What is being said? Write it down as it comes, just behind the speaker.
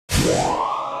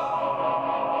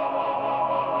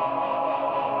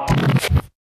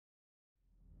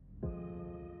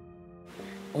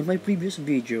On my previous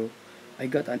video, I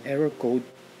got an error code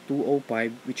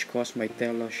 205 which caused my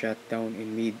Tello shut down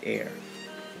in mid-air.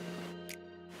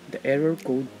 The error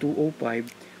code 205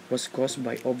 was caused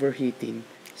by overheating,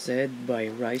 said by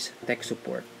RYZE Tech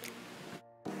Support.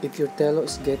 If your Tello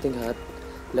is getting hot,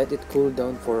 let it cool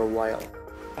down for a while.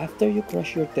 After you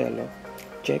crush your Tello,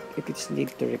 check if it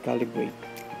needs to recalibrate.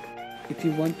 If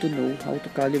you want to know how to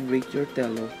calibrate your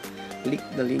Tello, click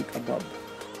the link above.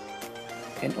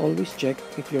 And always check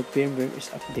if your firmware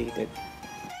is updated.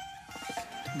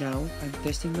 Now, I'm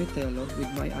testing my Tello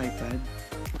with my iPad.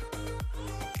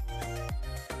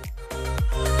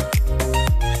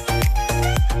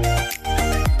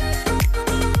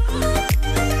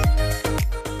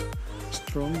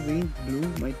 Strong wind blew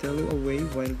my Tello away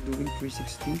while doing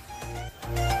 360.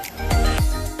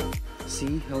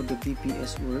 See how the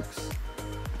DPS works?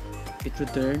 It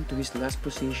returned to his last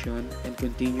position and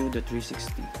continued the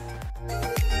 360.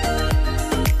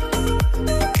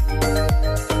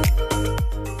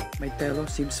 My Tello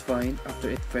seems fine after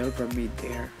it fell from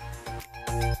mid-air.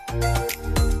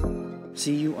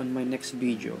 See you on my next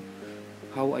video,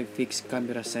 how I fix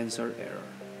camera sensor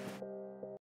error.